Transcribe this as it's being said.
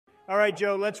All right,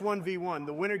 Joe, let's 1v1.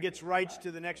 The winner gets rights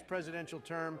to the next presidential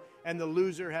term, and the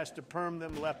loser has to perm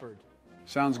them leopard.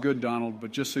 Sounds good, Donald,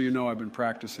 but just so you know, I've been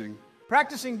practicing.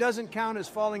 Practicing doesn't count as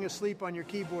falling asleep on your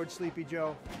keyboard, Sleepy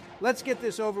Joe. Let's get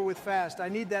this over with fast. I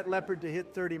need that leopard to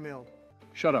hit 30 mil.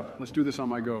 Shut up. Let's do this on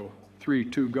my go. 3,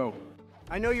 2, go.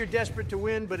 I know you're desperate to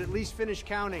win, but at least finish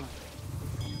counting.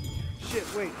 Shit,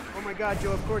 wait. Oh my God,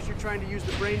 Joe, of course you're trying to use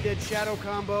the brain-dead shadow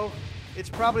combo. It's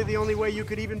probably the only way you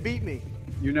could even beat me.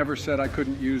 You never said I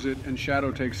couldn't use it, and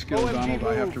shadow takes skill, OMG, Donald.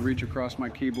 I have move. to reach across my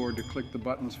keyboard to click the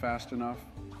buttons fast enough.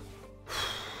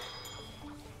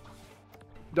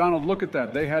 Donald, look at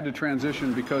that. They had to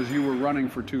transition because you were running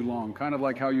for too long. Kind of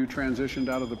like how you transitioned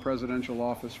out of the presidential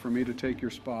office for me to take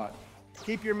your spot.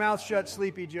 Keep your mouth shut,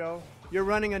 Sleepy Joe. You're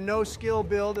running a no-skill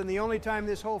build, and the only time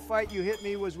this whole fight you hit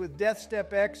me was with Death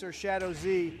Step X or Shadow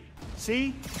Z.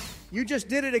 See? You just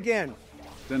did it again.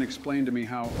 Then explain to me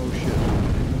how, oh shit.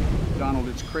 Donald,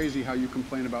 it's crazy how you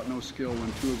complain about no skill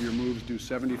when 2 of your moves do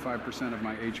 75% of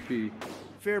my HP.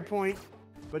 Fair point,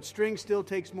 but string still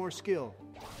takes more skill.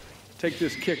 Take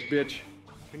this kick, bitch.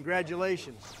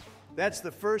 Congratulations. That's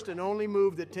the first and only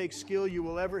move that takes skill you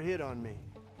will ever hit on me.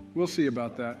 We'll see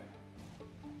about that.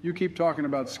 You keep talking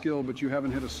about skill, but you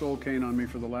haven't hit a soul cane on me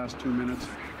for the last 2 minutes.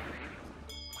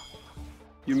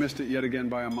 You missed it yet again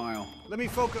by a mile. Let me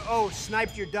focus. Oh,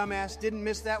 sniped your dumbass. Didn't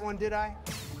miss that one, did I?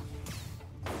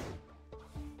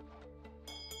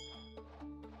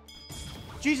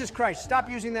 Jesus Christ, stop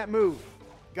using that move.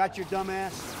 Got your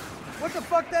dumbass. What the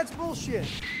fuck? That's bullshit.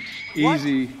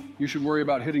 Easy. What? You should worry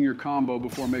about hitting your combo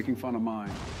before making fun of mine.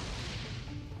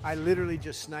 I literally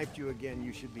just sniped you again.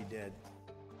 You should be dead.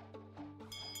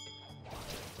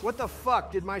 What the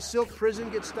fuck? Did my silk prison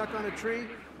get stuck on a tree?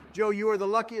 Joe, you are the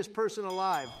luckiest person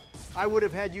alive. I would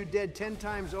have had you dead 10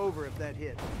 times over if that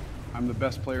hit. I'm the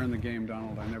best player in the game,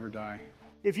 Donald. I never die.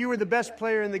 If you were the best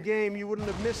player in the game, you wouldn't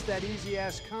have missed that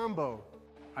easy-ass combo.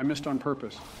 I missed on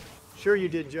purpose. Sure you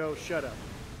did, Joe. Shut up.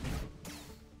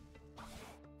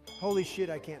 Holy shit,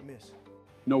 I can't miss.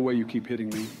 No way you keep hitting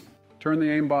me. Turn the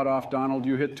aimbot off, Donald.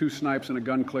 You hit 2 snipes and a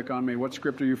gun click on me. What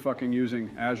script are you fucking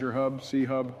using? Azure Hub?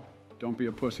 C-Hub? Don't be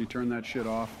a pussy. Turn that shit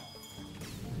off.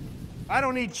 I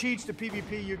don't need cheats to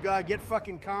PvP, you guy. Get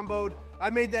fucking comboed. I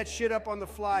made that shit up on the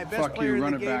fly. Best Fuck player you. in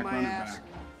Run the it game, back. my Run it ass. back.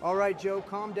 All right, Joe,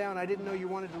 calm down. I didn't know you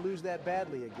wanted to lose that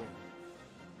badly again.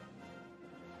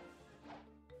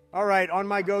 All right, on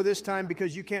my go this time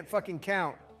because you can't fucking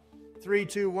count. 3,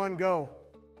 2, 1, go.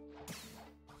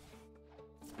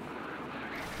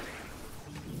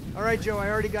 All right, Joe, I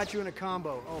already got you in a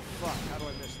combo. Oh, fuck. How do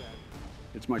I miss that?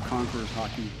 It's my Conqueror's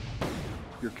hockey.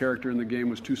 Your character in the game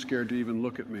was too scared to even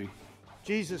look at me.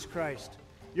 Jesus Christ.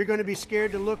 You're going to be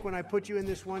scared to look when I put you in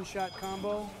this one-shot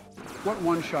combo? What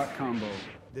one-shot combo?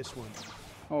 This one.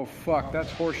 Oh, fuck.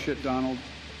 That's horseshit, Donald.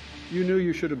 You knew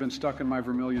you should have been stuck in my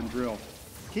Vermilion drill.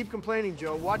 Keep complaining,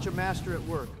 Joe. Watch a master at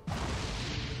work.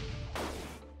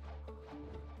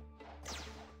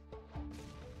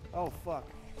 Oh, fuck.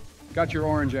 Got your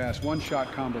orange ass.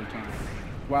 One-shot combo time.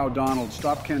 Wow, Donald,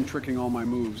 stop Ken tricking all my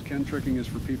moves. Ken tricking is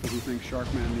for people who think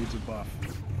Sharkman needs a buff.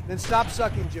 Then stop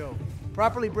sucking, Joe.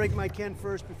 Properly break my Ken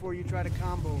first before you try to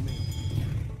combo me.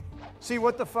 See,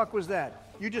 what the fuck was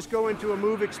that? You just go into a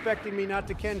move expecting me not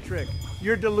to Ken trick.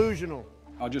 You're delusional.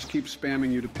 I'll just keep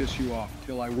spamming you to piss you off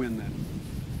till I win then.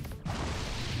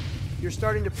 You're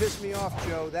starting to piss me off,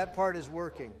 Joe. That part is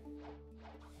working.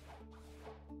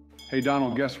 Hey,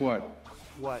 Donald, guess what?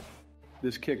 What?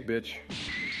 This kick, bitch.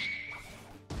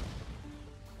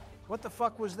 What the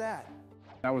fuck was that?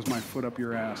 That was my foot up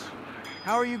your ass.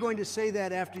 How are you going to say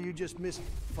that after you just missed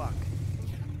fuck?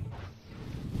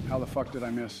 How the fuck did I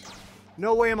miss?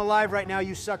 No way I'm alive right now,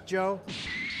 you suck, Joe.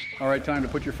 All right, time to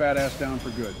put your fat ass down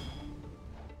for good.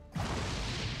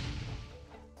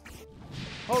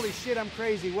 Holy shit, I'm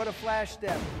crazy. What a flash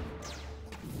step.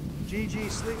 GG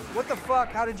sleep. What the fuck?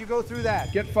 How did you go through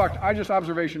that? Get fucked. I just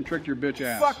observation tricked your bitch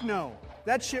ass. Fuck no.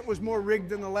 That shit was more rigged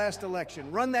than the last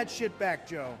election. Run that shit back,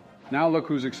 Joe. Now look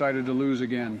who's excited to lose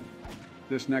again.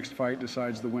 This next fight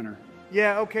decides the winner.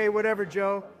 Yeah, okay, whatever,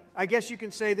 Joe. I guess you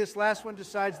can say this last one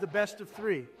decides the best of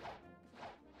 3.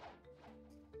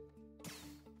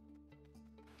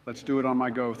 Let's do it on my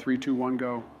go. 3, 2, 1,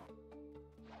 go.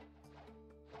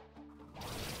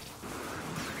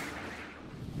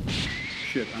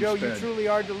 Shit, I'm Joe, sped. you truly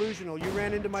are delusional. You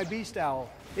ran into my beast owl.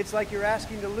 It's like you're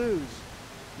asking to lose.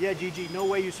 Yeah, GG, no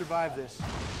way you survive this.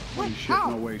 Holy shit,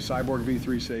 no way. Cyborg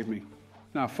V3 saved me.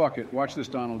 Now, fuck it. Watch this,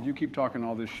 Donald. You keep talking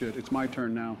all this shit. It's my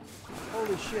turn now.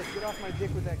 Holy shit, get off my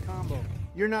dick with that combo.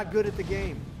 You're not good at the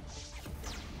game.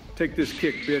 Take this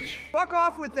kick, bitch. Fuck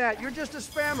off with that. You're just a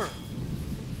spammer.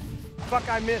 Fuck,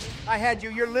 I missed. I had you.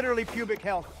 You're literally pubic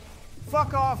health.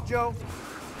 Fuck off, Joe.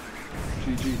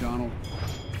 GG, Donald.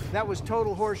 That was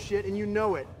total horse shit, and you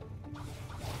know it.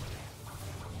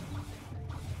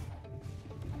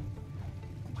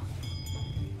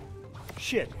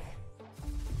 Shit.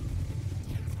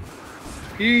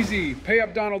 Easy. Pay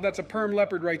up, Donald. That's a perm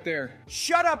leopard right there.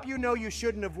 Shut up, you know you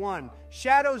shouldn't have won.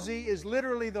 Shadow Z is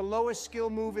literally the lowest skill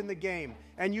move in the game,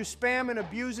 and you spam and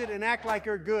abuse it and act like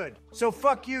you're good. So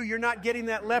fuck you, you're not getting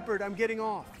that leopard, I'm getting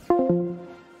off.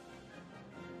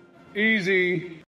 Easy.